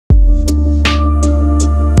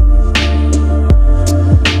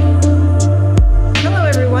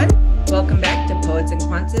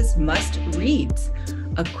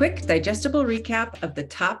a quick, digestible recap of the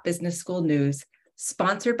top business school news,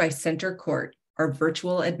 sponsored by Center Court, our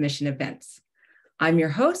virtual admission events. I'm your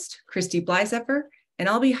host, Christy Blyzeffer, and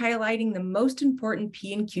I'll be highlighting the most important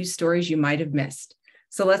P&Q stories you might have missed.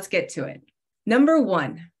 So let's get to it. Number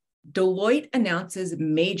 1, Deloitte announces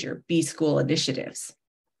major B-School initiatives.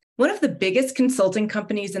 One of the biggest consulting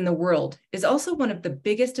companies in the world is also one of the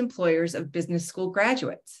biggest employers of business school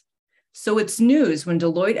graduates. So it's news when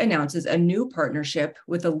Deloitte announces a new partnership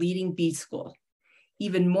with a leading B-School,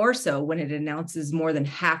 even more so when it announces more than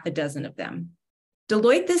half a dozen of them.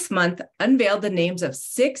 Deloitte this month unveiled the names of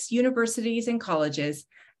 6 universities and colleges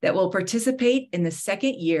that will participate in the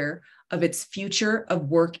second year of its Future of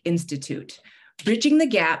Work Institute, bridging the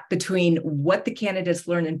gap between what the candidates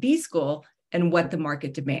learn in B-School and what the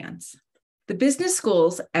market demands. The business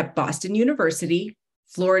schools at Boston University,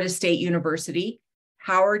 Florida State University,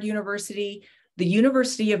 Howard University, the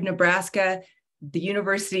University of Nebraska, the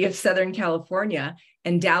University of Southern California,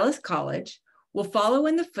 and Dallas College will follow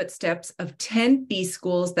in the footsteps of 10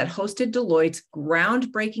 B-Schools that hosted Deloitte's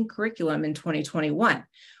groundbreaking curriculum in 2021,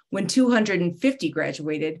 when 250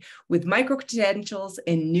 graduated with micro-credentials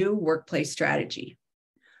in new workplace strategy.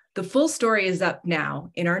 The full story is up now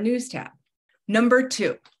in our news tab. Number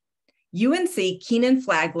 2, UNC Kenan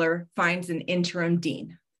Flagler finds an interim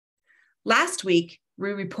dean. Last week,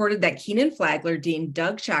 we reported that Kenan Flagler Dean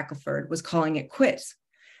Doug Shackelford was calling it quits,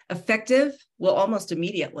 effective, almost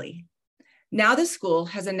immediately. Now the school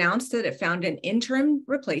has announced that it found an interim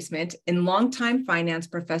replacement in longtime finance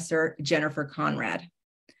professor Jennifer Conrad.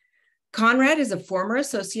 Conrad is a former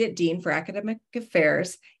associate dean for academic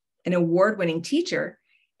affairs, an award-winning teacher,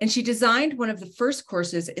 and she designed one of the first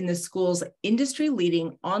courses in the school's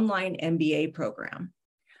industry-leading online MBA program.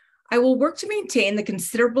 I will work to maintain the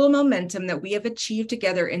considerable momentum that we have achieved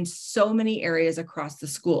together in so many areas across the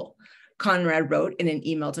school, Conrad wrote in an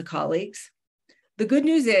email to colleagues. The good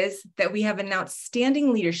news is that we have an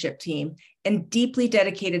outstanding leadership team and deeply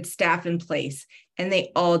dedicated staff in place, and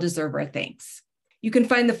they all deserve our thanks. You can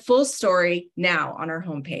find the full story now on our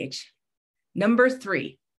homepage. Number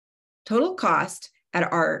 3, total cost at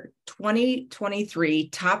our 2023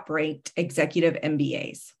 top-ranked executive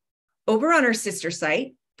MBAs. Over on our sister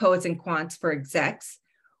site, Poets and Quants for Execs,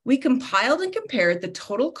 we compiled and compared the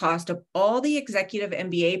total cost of all the executive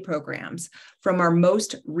MBA programs from our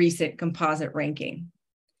most recent composite ranking.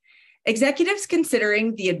 Executives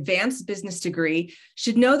considering the advanced business degree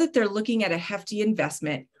should know that they're looking at a hefty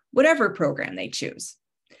investment, whatever program they choose.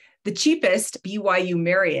 The cheapest, BYU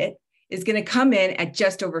Marriott, is going to come in at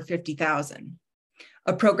just over $50,000.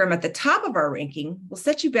 A program at the top of our ranking will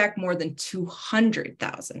set you back more than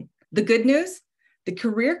 $200,000. The good news? The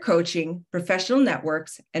career coaching, professional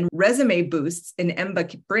networks, and resume boosts an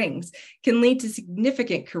MBA brings can lead to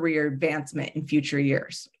significant career advancement in future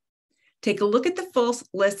years. Take a look at the full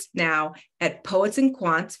list now at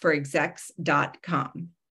poetsandquantsforexecs.com.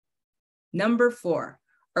 Number 4,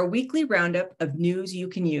 our weekly roundup of news you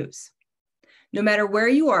can use. No matter where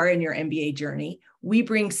you are in your MBA journey, we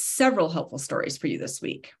bring several helpful stories for you this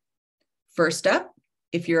week. First up,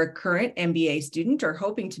 if you're a current MBA student or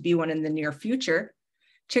hoping to be one in the near future,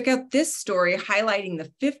 check out this story highlighting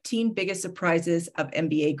the 15 biggest surprises of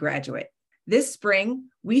MBA graduate. This spring,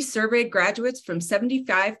 we surveyed graduates from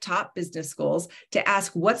 75 top business schools to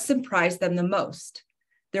ask what surprised them the most.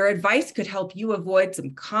 Their advice could help you avoid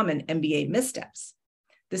some common MBA missteps.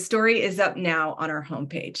 The story is up now on our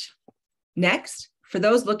homepage. Next, for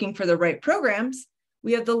those looking for the right programs,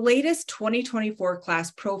 we have the latest 2024 class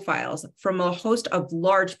profiles from a host of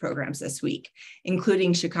large programs this week,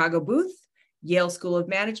 including Chicago Booth, Yale School of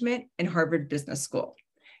Management, and Harvard Business School.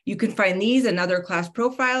 You can find these and other class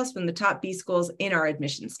profiles from the top B schools in our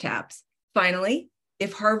admissions tabs. Finally,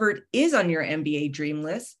 if Harvard is on your MBA dream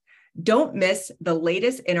list, don't miss the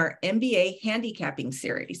latest in our MBA handicapping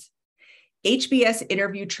series, HBS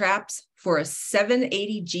interview traps for a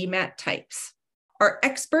 780 GMAT types. Our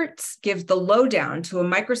experts give the lowdown to a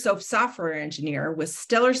Microsoft software engineer with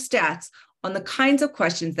stellar stats on the kinds of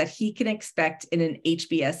questions that he can expect in an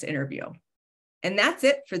HBS interview. And that's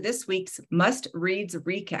it for this week's Must Reads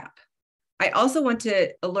recap. I also want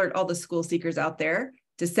to alert all the school seekers out there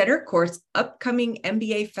to Center Court's upcoming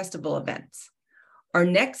MBA festival events. Our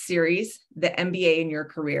next series, The MBA in Your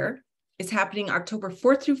Career, is happening October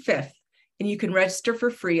 4th through 5th, and you can register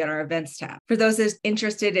for free on our events tab. For those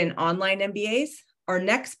interested in online MBAs, our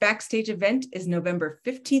next backstage event is November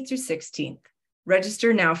 15th through 16th.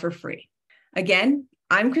 Register now for free. Again,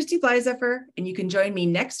 I'm Christy Blyzeffer, and you can join me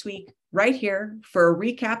next week right here for a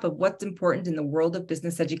recap of what's important in the world of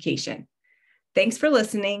business education. Thanks for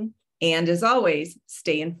listening, and as always,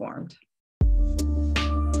 stay informed.